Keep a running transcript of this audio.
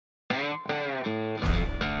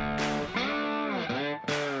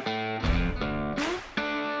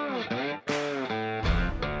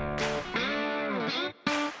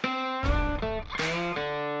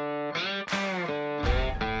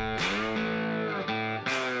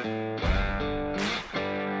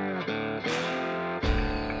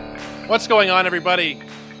What's going on, everybody?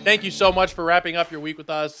 Thank you so much for wrapping up your week with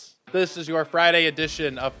us. This is your Friday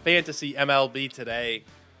edition of Fantasy MLB Today.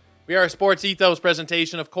 We are a Sports Ethos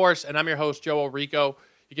presentation, of course, and I'm your host, Joe Orico.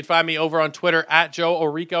 You can find me over on Twitter at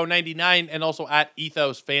JoeOrico99 and also at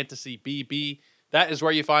EthosFantasyBB. That is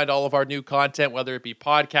where you find all of our new content, whether it be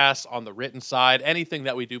podcasts on the written side, anything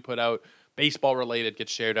that we do put out, baseball-related,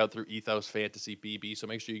 gets shared out through EthosFantasyBB. So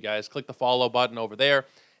make sure you guys click the follow button over there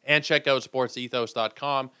and check out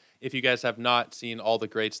sportsethos.com. If you guys have not seen all the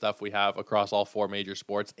great stuff we have across all four major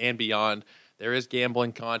sports and beyond, there is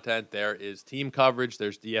gambling content, there is team coverage,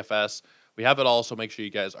 there's DFS. We have it all, so make sure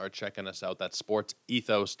you guys are checking us out. That's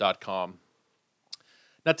sportsethos.com.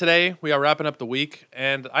 Now today, we are wrapping up the week,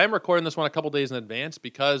 and I am recording this one a couple days in advance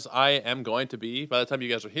because I am going to be, by the time you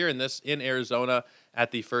guys are hearing this, in Arizona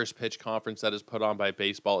at the First Pitch Conference that is put on by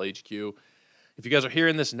Baseball HQ. If you guys are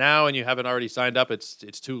hearing this now and you haven't already signed up, it's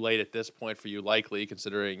too late at this point for you, likely,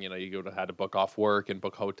 considering you had to book off work and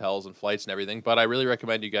book hotels and flights and everything. But I really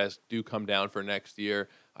recommend you guys do come down for next year.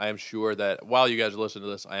 I am sure that while you guys are listening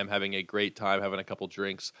to this, I am having a great time, having a couple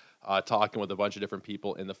drinks, talking with a bunch of different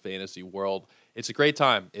people in the fantasy world. It's a great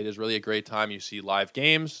time. It is really a great time. You see live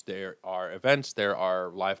games, there are events, there are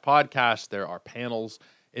live podcasts, there are panels.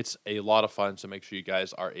 It's a lot of fun, so make sure you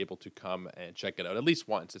guys are able to come and check it out at least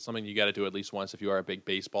once. It's something you got to do at least once if you are a big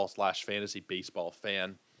baseball/fantasy baseball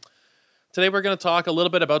fan. Today we're going to talk a little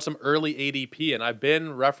bit about some early ADP, and I've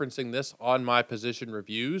been referencing this on my position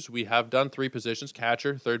reviews. We have done three positions,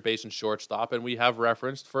 catcher, third base, and shortstop, and we have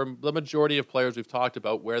referenced for the majority of players we've talked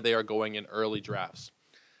about where they are going in early drafts.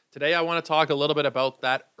 Today I want to talk a little bit about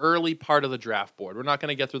that early part of the draft board. We're not going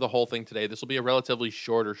to get through the whole thing today. This will be a relatively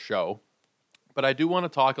shorter show. But I do want to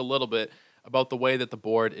talk a little bit about the way that the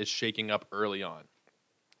board is shaking up early on.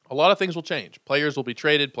 A lot of things will change. Players will be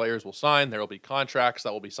traded, players will sign, there will be contracts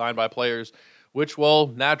that will be signed by players, which will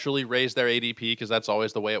naturally raise their ADP because that's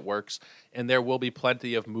always the way it works. And there will be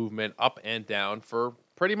plenty of movement up and down for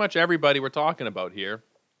pretty much everybody we're talking about here.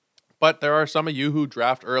 But there are some of you who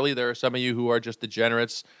draft early. There are some of you who are just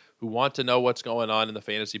degenerates who want to know what's going on in the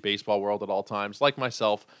fantasy baseball world at all times, like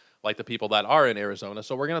myself, like the people that are in Arizona.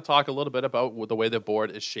 So we're going to talk a little bit about the way the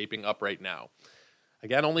board is shaping up right now.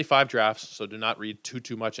 Again, only 5 drafts, so do not read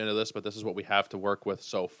too much into this, but this is what we have to work with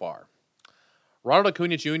so far. Ronald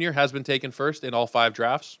Acuna Jr. has been taken first in all 5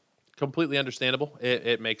 drafts. Completely understandable.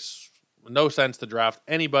 It makes no sense to draft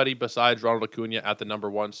anybody besides Ronald Acuna at the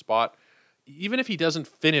number 1 spot, even if he doesn't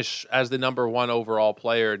finish as the number 1 overall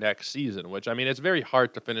player next season, which, it's very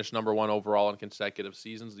hard to finish number 1 overall in consecutive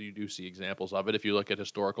seasons. You do see examples of it. If you look at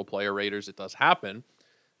historical player raters, it does happen.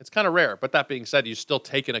 It's kind of rare. But that being said, you still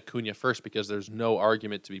take an Acuna first because there's no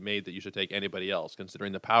argument to be made that you should take anybody else,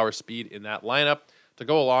 considering the power speed in that lineup to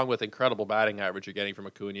go along with incredible batting average you're getting from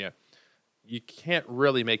Acuna. You can't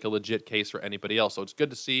really make a legit case for anybody else. So it's good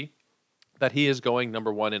to see that he is going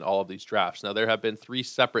number 1 in all of these drafts. Now, there have been 3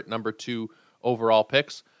 separate number 2 overall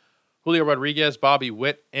picks. Julio Rodriguez, Bobby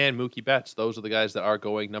Witt, and Mookie Betts. Those are the guys that are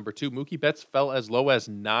going number 2. Mookie Betts fell as low as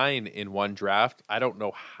 9 in one draft. I don't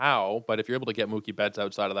know how, but if you're able to get Mookie Betts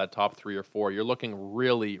outside of that top 3 or 4, you're looking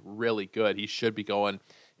really, really good. He should be going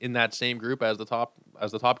in that same group as the top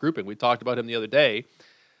grouping. We talked about him the other day.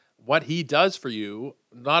 What he does for you,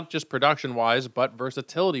 not just production-wise, but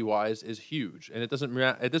versatility-wise, is huge. And it doesn't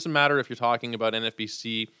matter if you're talking about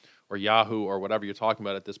NFBC or Yahoo or whatever you're talking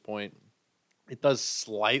about at this point. It does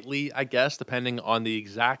slightly, I guess, depending on the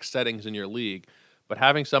exact settings in your league. But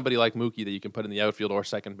having somebody like Mookie that you can put in the outfield or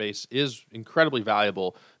second base is incredibly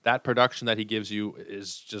valuable. That production that he gives you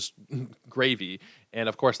is just gravy. And,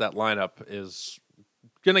 of course, that lineup is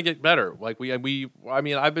going to get better.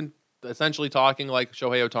 I've been essentially talking like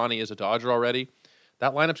Shohei Ohtani is a Dodger already.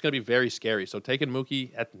 That lineup's going to be very scary. So taking Mookie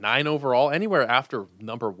at 9 overall, anywhere after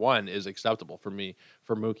number 1 is acceptable for me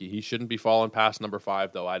for Mookie. He shouldn't be falling past number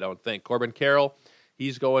 5, though, I don't think. Corbin Carroll,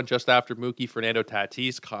 he's going just after Mookie. Fernando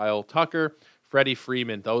Tatis, Kyle Tucker, Freddie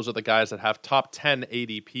Freeman. Those are the guys that have top 10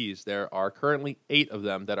 ADPs. There are currently 8 of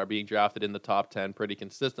them that are being drafted in the top 10 pretty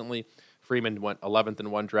consistently. Freeman went 11th in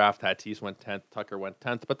one draft. Tatis went 10th. Tucker went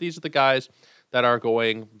 10th. But these are the guys that are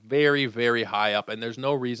going very, very high up, and there's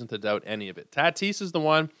no reason to doubt any of it. Tatis is the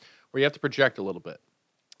one where you have to project a little bit.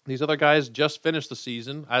 These other guys just finished the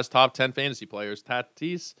season as top 10 fantasy players.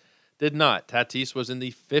 Tatis did not. Tatis was in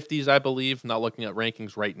the 50s, I believe. Not looking at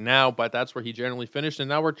rankings right now, but that's where he generally finished, and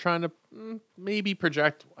now we're trying to maybe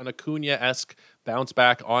project an Acuna-esque bounce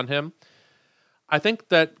back on him. I think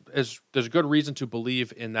that there's good reason to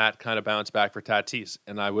believe in that kind of bounce back for Tatis,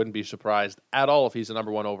 and I wouldn't be surprised at all if he's a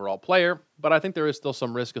number one overall player, but I think there is still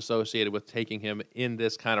some risk associated with taking him in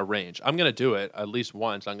this kind of range. I'm going to do it at least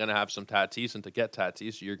once. I'm going to have some Tatis, and to get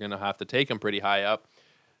Tatis, you're going to have to take him pretty high up.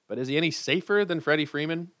 But is he any safer than Freddie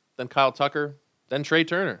Freeman, than Kyle Tucker, than Trey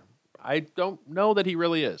Turner? I don't know that he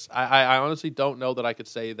really is. I honestly don't know that I could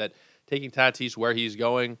say that taking Tatis where he's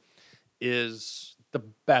going is the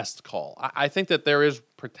best call. I think that there is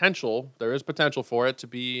potential for it to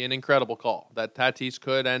be an incredible call, that Tatis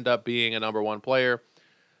could end up being a number one player,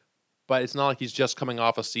 but it's not like he's just coming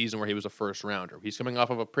off a season where he was a first rounder. He's coming off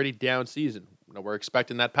of a pretty down season. We're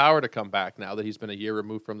expecting that power to come back now that he's been a year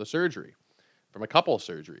removed from the surgery, from a couple of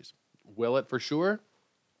surgeries. Will it for sure?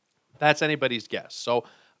 That's anybody's guess. So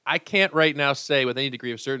I can't right now say with any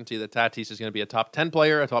degree of certainty that Tatis is going to be a top 10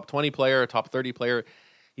 player, a top 20 player, a top 30 player.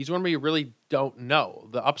 He's one we really don't know.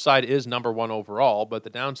 The upside is number one overall, but the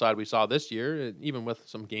downside we saw this year, even with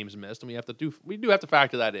some games missed, and we do have to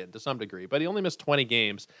factor that in to some degree. But he only missed 20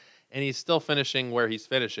 games, and he's still finishing where he's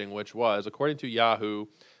finishing, which was, according to Yahoo,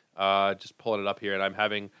 just pulling it up here, and I'm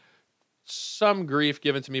having some grief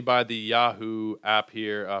given to me by the Yahoo app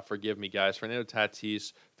here. Forgive me, guys. Fernando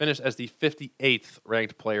Tatis finished as the 58th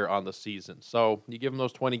ranked player on the season. So you give him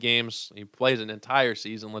those 20 games, he plays an entire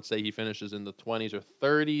season. Let's say he finishes in the 20s or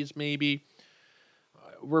 30s maybe.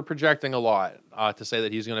 We're projecting a lot to say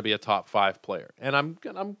that he's going to be a top 5 player. And I'm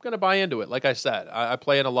going to buy into it. Like I said, I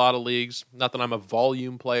play in a lot of leagues. Not that I'm a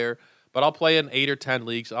volume player, but I'll play in 8 or 10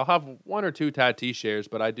 leagues. I'll have 1 or 2 Tatis shares,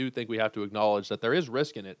 but I do think we have to acknowledge that there is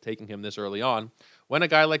risk in it, taking him this early on. When a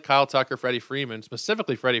guy like Kyle Tucker, Freddie Freeman,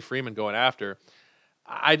 specifically Freddie Freeman going after,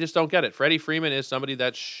 I just don't get it. Freddie Freeman is somebody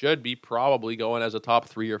that should be probably going as a top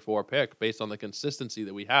 3 or 4 pick based on the consistency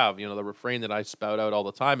that we have. You know, the refrain that I spout out all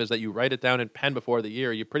the time is that you write it down in pen before the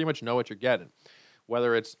year, you pretty much know what you're getting.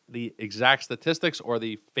 Whether it's the exact statistics or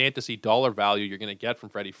the fantasy dollar value you're going to get from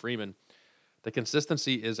Freddie Freeman, the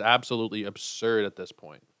consistency is absolutely absurd at this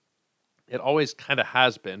point. It always kind of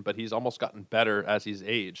has been, but he's almost gotten better as he's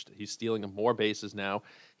aged. He's stealing more bases now.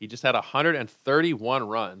 He just had 131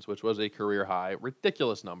 runs, which was a career high.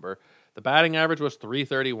 Ridiculous number. The batting average was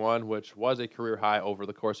 .331, which was a career high over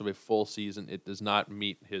the course of a full season. It does not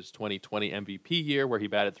meet his 2020 MVP year where he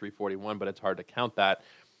batted .341, but it's hard to count that.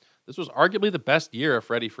 This was arguably the best year of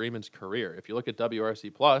Freddie Freeman's career. If you look at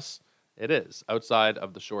WRC+, it is, outside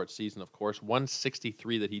of the short season, of course.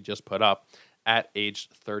 163 that he just put up at age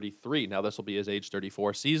 33. Now, this will be his age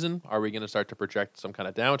 34 season. Are we going to start to project some kind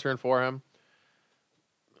of downturn for him?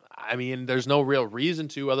 I mean, there's no real reason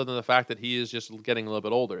to, other than the fact that he is just getting a little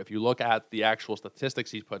bit older. If you look at the actual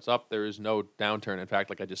statistics he puts up, there is no downturn. In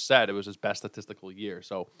fact, like I just said, it was his best statistical year.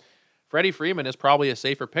 So Freddie Freeman is probably a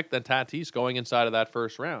safer pick than Tatis going inside of that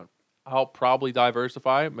first round. I'll probably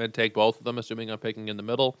diversify and take both of them, assuming I'm picking in the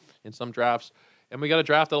middle in some drafts. And we got a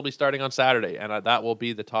draft that'll be starting on Saturday, and that will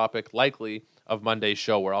be the topic likely of Monday's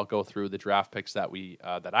show, where I'll go through the draft picks that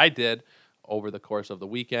I did over the course of the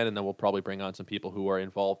weekend, and then we'll probably bring on some people who are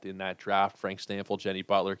involved in that draft: Frank Stanfield, Jenny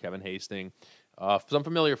Butler, Kevin Hastings, some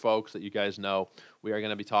familiar folks that you guys know. We are going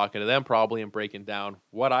to be talking to them probably and breaking down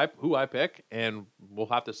who I pick, and we'll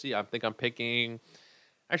have to see. I think I'm picking.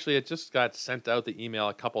 Actually, it just got sent out the email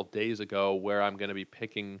a couple days ago where I'm going to be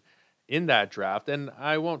picking in that draft, and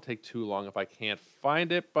I won't take too long if I can't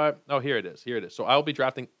find it, but here it is. So I'll be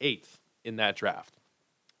drafting 8th in that draft.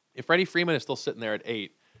 If Freddie Freeman is still sitting there at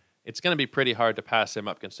 8, it's going to be pretty hard to pass him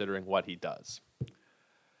up considering what he does.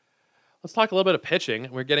 Let's talk a little bit of pitching.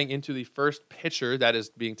 We're getting into the first pitcher that is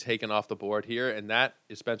being taken off the board here, and that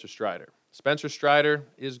is Spencer Strider. Spencer Strider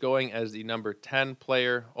is going as the number 10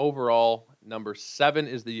 player overall. Number 7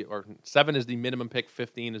 is the minimum pick,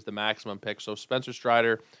 15 is the maximum pick. So Spencer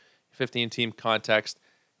Strider, 15-team context,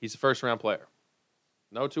 he's a first-round player.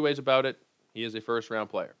 No two ways about it. He is a first-round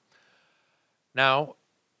player. Now,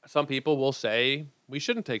 some people will say we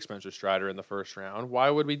shouldn't take Spencer Strider in the first round. Why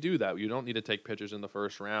would we do that? You don't need to take pitchers in the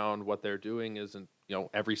first round. What they're doing isn't,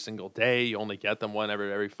 every single day. You only get them one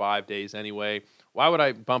every 5 days anyway. Why would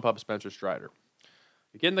I bump up Spencer Strider?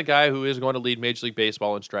 You're getting the guy who is going to lead Major League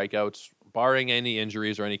Baseball in strikeouts, barring any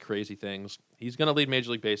injuries or any crazy things. He's going to lead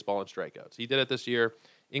Major League Baseball in strikeouts. He did it this year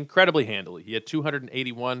incredibly handily. He had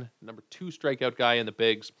 281. Number 2 strikeout guy in the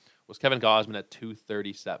bigs was Kevin Gausman at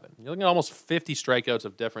 237. You're looking at almost 50 strikeouts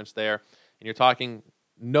of difference there, and you're talking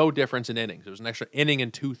no difference in innings. There was an extra inning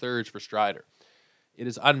and 2/3 for Strider. It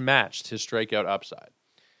is unmatched, his strikeout upside.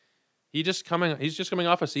 He's just coming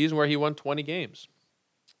off a season where he won 20 games.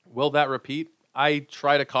 Will that repeat? I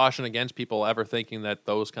try to caution against people ever thinking that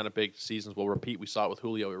those kind of big seasons will repeat. We saw it with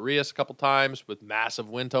Julio Urias a couple times with massive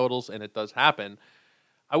win totals, and it does happen.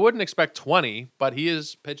 I wouldn't expect 20, but he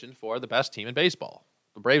is pitching for the best team in baseball.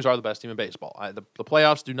 The Braves are the best team in baseball. The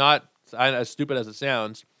playoffs do not, as stupid as it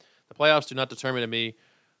sounds, the playoffs do not determine to me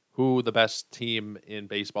who the best team in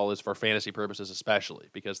baseball is for fantasy purposes, especially,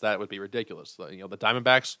 because that would be ridiculous. The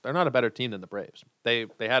Diamondbacks, they're not a better team than the Braves. They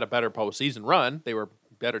had a better postseason run. They were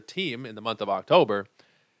a better team in the month of October.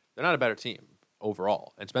 They're not a better team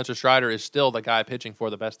overall. And Spencer Strider is still the guy pitching for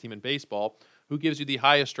the best team in baseball who gives you the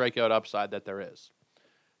highest strikeout upside that there is.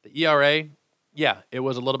 The ERA, yeah, it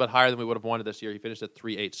was a little bit higher than we would have wanted this year. He finished at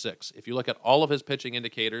 3.86. If you look at all of his pitching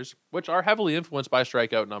indicators, which are heavily influenced by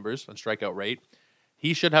strikeout numbers and strikeout rate,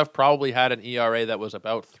 he should have probably had an ERA that was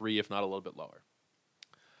about 3, if not a little bit lower.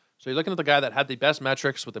 So you're looking at the guy that had the best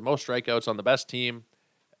metrics with the most strikeouts on the best team.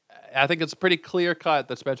 I think it's pretty clear cut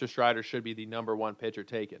that Spencer Strider should be the number 1 pitcher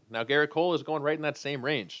taken. Now, Garrett Cole is going right in that same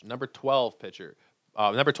range. Number 12 player, by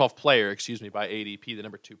ADP, the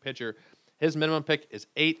number 2 pitcher. His minimum pick is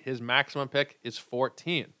 8. His maximum pick is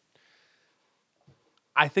 14.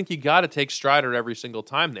 I think you got to take Strider every single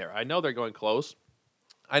time there. I know they're going close.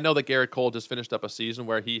 I know that Garrett Cole just finished up a season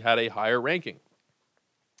where he had a higher ranking.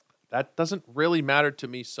 That doesn't really matter to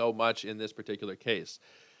me so much in this particular case.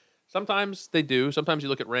 Sometimes they do. Sometimes you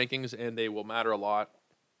look at rankings and they will matter a lot.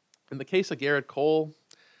 In the case of Garrett Cole,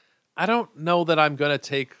 I don't know that I'm going to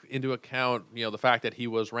take into account, the fact that he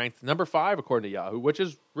was ranked number 5 according to Yahoo, which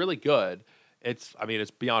is really good. It's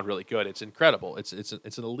beyond really good. It's incredible. It's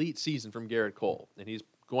an elite season from Garrett Cole, and he's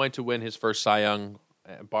going to win his first Cy Young,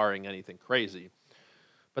 barring anything crazy.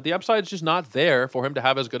 But the upside is just not there for him to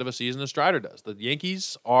have as good of a season as Strider does. The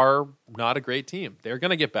Yankees are not a great team. They're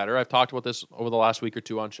going to get better. I've talked about this over the last week or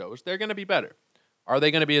two on shows. They're going to be better. Are they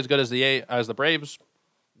going to be as good as the Braves?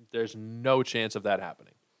 There's no chance of that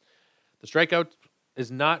happening. The strikeout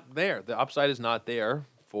is not there. The upside is not there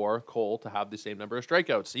for Cole to have the same number of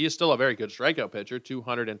strikeouts. He is still a very good strikeout pitcher,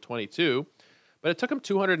 222, but it took him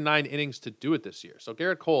 209 innings to do it this year. So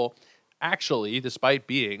Garrett Cole, actually, despite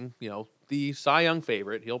being, the Cy Young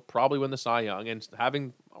favorite, he'll probably win the Cy Young, and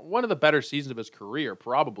having one of the better seasons of his career,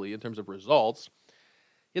 probably, in terms of results,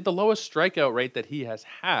 he had the lowest strikeout rate that he has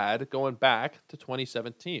had going back to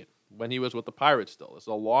 2017. When he was with the Pirates still. It's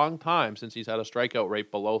a long time since he's had a strikeout rate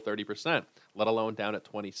below 30%, let alone down at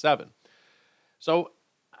 27. So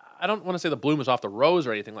I don't want to say the bloom is off the rose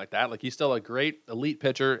or anything like that. Like, he's still a great elite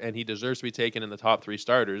pitcher, and he deserves to be taken in the top 3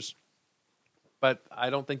 starters. But I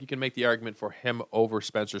don't think you can make the argument for him over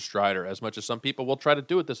Spencer Strider, as much as some people will try to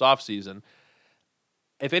do it this offseason.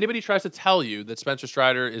 If anybody tries to tell you that Spencer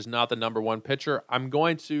Strider is not the number 1 pitcher, I'm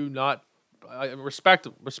going to not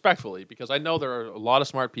respectfully, because I know there are a lot of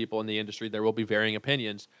smart people in the industry. There will be varying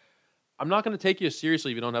opinions. I'm not going to take you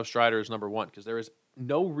seriously if you don't have Strider as number 1, because there is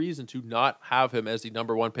no reason to not have him as the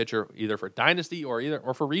number 1 pitcher, either for Dynasty or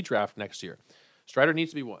for redraft next year. Strider needs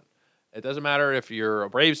to be 1. It doesn't matter if you're a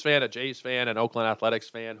Braves fan, a Jays fan, an Oakland Athletics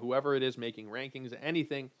fan, whoever it is making rankings,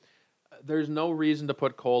 anything. There's no reason to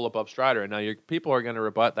put Cole above Strider. And now people are going to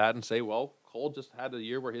rebut that and say, well, Cole just had a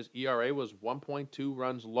year where his ERA was 1.2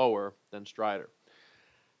 runs lower than Strider.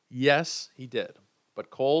 Yes, he did. But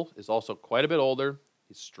Cole is also quite a bit older.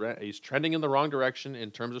 He's trending in the wrong direction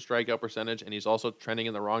in terms of strikeout percentage, and he's also trending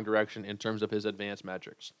in the wrong direction in terms of his advanced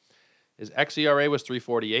metrics. His xERA was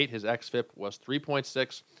 3.48, his xFIP was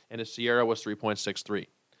 3.6, and his SIERA was 3.63.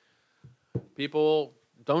 People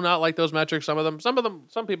do not like those metrics.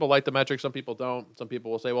 Some people like the metrics, some people don't. Some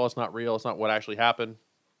people will say, well, it's not real, it's not what actually happened.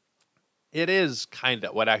 It is kind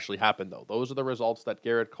of what actually happened, though. Those are the results that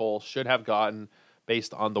Garrett Cole should have gotten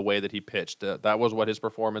based on the way that he pitched. That was what his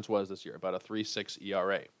performance was this year, about a 3.6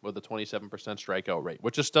 ERA with a 27% strikeout rate,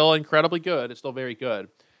 which is still incredibly good. It's still very good,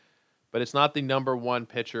 but it's not the number 1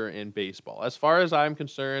 pitcher in baseball. As far as I'm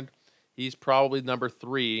concerned, he's probably number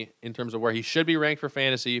 3 in terms of where he should be ranked for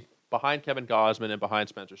fantasy, behind Kevin Gausman and behind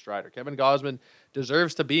Spencer Strider. Kevin Gausman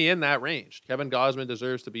deserves to be in that range. Kevin Gausman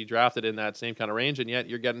deserves to be drafted in that same kind of range, and yet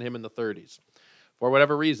you're getting him in the 30s. For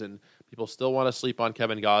whatever reason, people still want to sleep on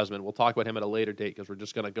Kevin Gausman. We'll talk about him at a later date because we're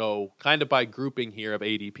just going to go kind of by grouping here of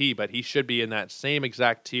ADP, but he should be in that same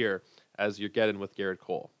exact tier as you're getting with Garrett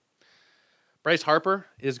Cole. Bryce Harper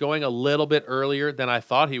is going a little bit earlier than I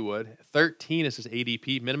thought he would. 13 is his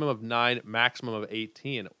ADP, minimum of 9, maximum of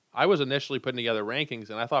 18. I was initially putting together rankings,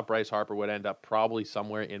 and I thought Bryce Harper would end up probably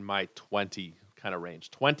somewhere in my 20 kind of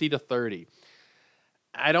range, 20 to 30.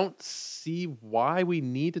 I don't see why we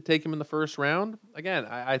need to take him in the first round. Again,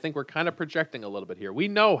 I think we're kind of projecting a little bit here. We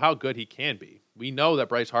know how good he can be. We know that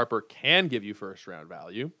Bryce Harper can give you first-round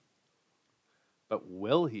value. but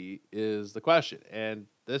will he is the question. And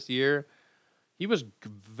this year, he was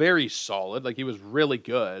very solid. Like, he was really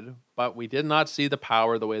good, but we did not see the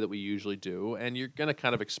power the way that we usually do. And you're going to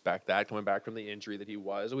kind of expect that coming back from the injury that he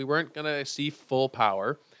was. We weren't going to see full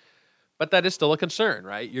power, but that is still a concern,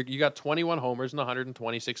 right? You got 21 homers in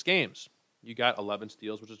 126 games. You got 11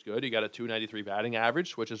 steals, which is good. You got a 293 batting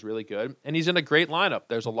average, which is really good. And he's in a great lineup.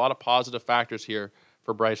 There's a lot of positive factors here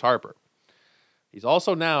for Bryce Harper. He's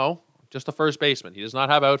also now just a first baseman. He does not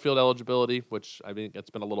have outfield eligibility, which I mean, it's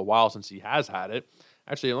been a little while since he has had it.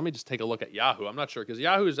 Actually, let me just take a look at Yahoo. I'm not sure because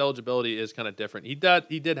Yahoo's eligibility is kind of different. He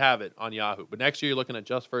did have it on Yahoo, but next year you're looking at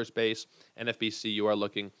just first base. NFBC, you are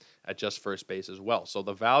looking at just first base as well. So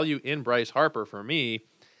the value in Bryce Harper for me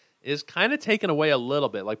is kind of taken away a little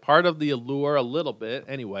bit. Like, part of the allure a little bit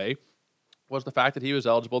anyway was the fact that he was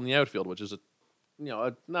eligible in the outfield, which is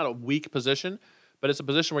not a weak position, but it's a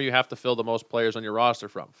position where you have to fill the most players on your roster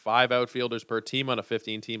from. 5 outfielders per team on a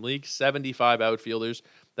 15-team league, 75 outfielders.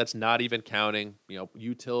 That's not even counting,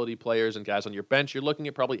 utility players and guys on your bench. You're looking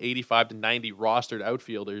at probably 85 to 90 rostered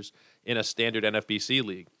outfielders in a standard NFBC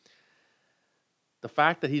league. The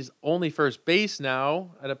fact that he's only first base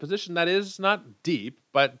now at a position that is not deep,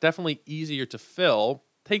 but definitely easier to fill,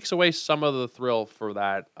 takes away some of the thrill for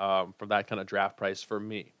that kind of draft price for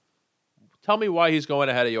me. Tell me why he's going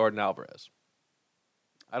ahead of Yordan Alvarez.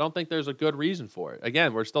 I don't think there's a good reason for it.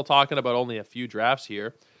 Again, we're still talking about only a few drafts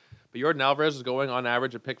here, but Yordan Alvarez is going on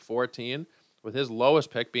average at pick 14, with his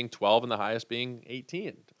lowest pick being 12 and the highest being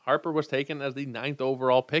 18. Harper was taken as the 9th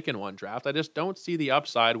overall pick in one draft. I just don't see the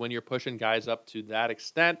upside when you're pushing guys up to that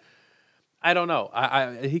extent. I don't know.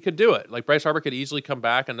 He could do it. Like, Bryce Harper could easily come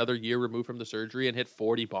back another year removed from the surgery and hit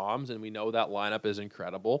 40 bombs, and we know that lineup is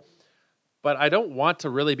incredible. But I don't want to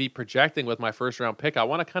really be projecting with my first-round pick. I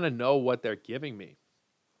want to kind of know what they're giving me.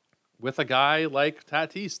 With a guy like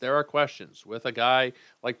Tatis, there are questions. With a guy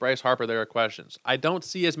like Bryce Harper, there are questions. I don't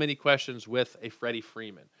see as many questions with a Freddie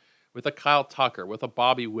Freeman, with a Kyle Tucker, with a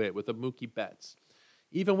Bobby Witt, with a Mookie Betts.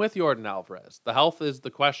 Even with Yordan Alvarez, the health is the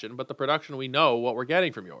question, but the production, we know what we're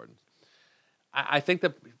getting from Yordan. I think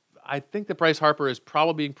that Bryce Harper is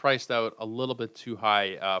probably being priced out a little bit too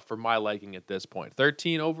high for my liking at this point.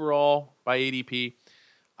 13 overall by ADP.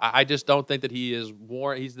 I just don't think that he's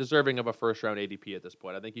deserving of a first-round ADP at this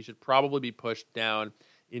point. I think he should probably be pushed down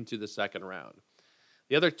into the second round.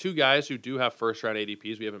 The other two guys who do have first-round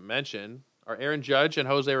ADPs we haven't mentioned are Aaron Judge and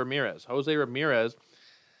Jose Ramirez. Jose Ramirez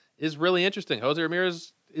is really interesting. Jose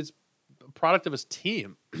Ramirez is a product of his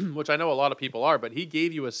team, which I know a lot of people are, but he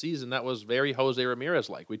gave you a season that was very Jose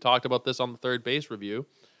Ramirez-like. We talked about this on the third base review.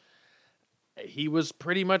 He was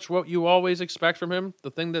pretty much what you always expect from him.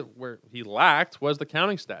 The thing where he lacked was the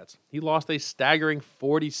counting stats. He lost a staggering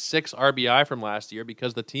 46 RBI from last year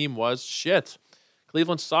because the team was shit.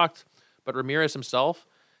 Cleveland sucked, but Ramirez himself,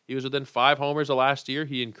 he was within 5 homers of last year.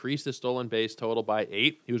 He increased his stolen base total by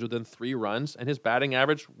 8. He was within 3 runs, and his batting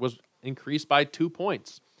average was increased by 2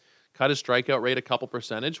 points. Cut his strikeout rate a couple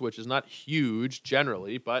percentage, which is not huge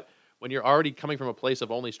generally, but when you're already coming from a place of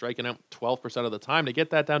only striking out 12% of the time, to get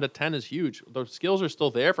that down to 10 is huge. The skills are still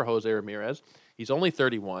there for Jose Ramirez. He's only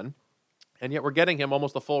 31, and yet we're getting him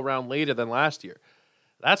almost a full round later than last year.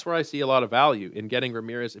 That's where I see a lot of value in getting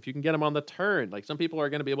Ramirez. If you can get him on the turn, like, some people are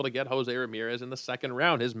going to be able to get Jose Ramirez in the second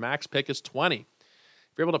round. His max pick is 20. If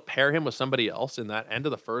you're able to pair him with somebody else in that end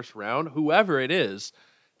of the first round, whoever it is,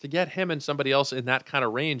 to get him and somebody else in that kind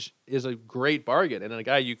of range is a great bargain. And a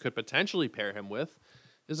guy you could potentially pair him with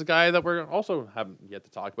is a guy that we're also haven't yet to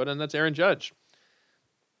talk about, and that's Aaron Judge.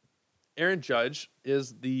 Aaron Judge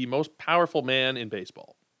is the most powerful man in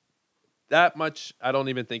baseball. That much I don't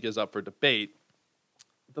even think is up for debate.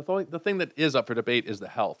 The thing that is up for debate is the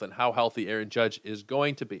health and how healthy Aaron Judge is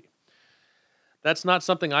going to be. That's not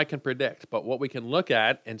something I can predict, but what we can look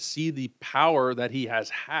at and see the power that he has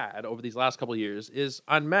had over these last couple of years is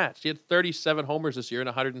unmatched. He had 37 homers this year in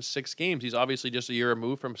 106 games. He's obviously just a year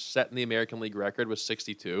removed from setting the American League record with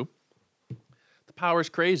 62. The power is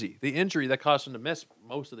crazy. The injury that caused him to miss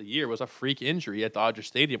most of the year was a freak injury at Dodger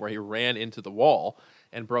Stadium where he ran into the wall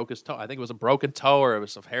and broke his toe. I think it was a broken toe or it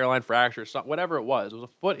was a hairline fracture, whatever it was. It was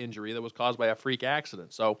a foot injury that was caused by a freak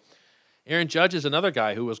accident. So Aaron Judge is another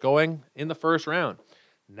guy who was going in the first round.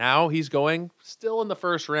 Now he's going still in the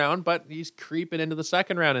first round, but he's creeping into the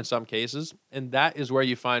second round in some cases, and that is where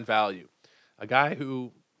you find value. A guy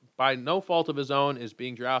who, by no fault of his own, is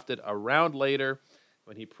being drafted a round later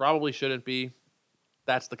when he probably shouldn't be.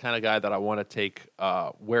 That's the kind of guy that I want to take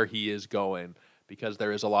where he is going because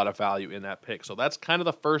there is a lot of value in that pick. So that's kind of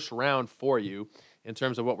the first round for you in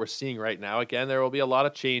terms of what we're seeing right now. Again, there will be a lot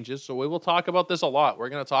of changes, so we will talk about this a lot. We're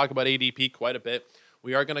going to talk about ADP quite a bit.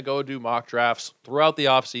 We are going to go do mock drafts throughout the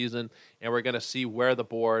offseason, and we're going to see where the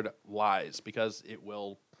board lies, because it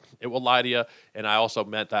will lie to you. And I also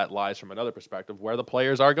meant that lies from another perspective, where the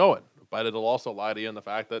players are going. But it'll also lie to you in the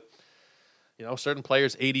fact that, certain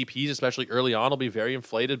players' ADPs, especially early on, will be very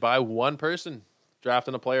inflated by one person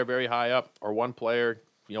drafting a player very high up, or one player,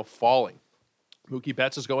 falling. Mookie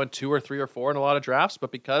Betts is going 2 or 3 or 4 in a lot of drafts,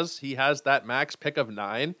 but because he has that max pick of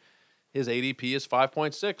 9, his ADP is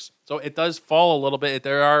 5.6. So it does fall a little bit.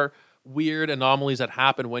 There are weird anomalies that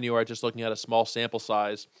happen when you are just looking at a small sample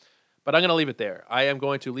size. But I'm going to leave it there. I am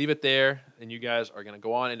going to leave it there, and you guys are going to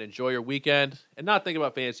go on and enjoy your weekend and not think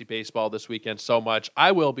about fantasy baseball this weekend so much.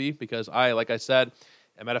 I will be, because like I said,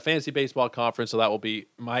 I'm at a fantasy baseball conference, so that will be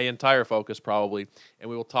my entire focus probably. And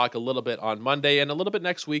we will talk a little bit on Monday and a little bit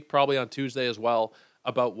next week, probably on Tuesday as well,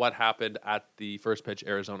 about what happened at the First Pitch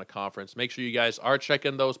Arizona Conference. Make sure you guys are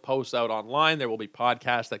checking those posts out online. There will be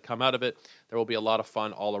podcasts that come out of it. There will be a lot of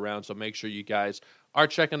fun all around, so make sure you guys are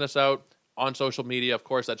checking us out on social media. Of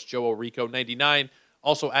course, that's Joe Orico 99.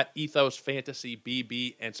 Also at Ethos Fantasy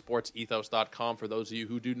BB and sportsethos.com for those of you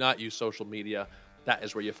who do not use social media. That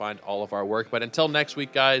is where you find all of our work. But until next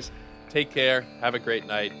week, guys, take care. Have a great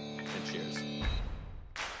night.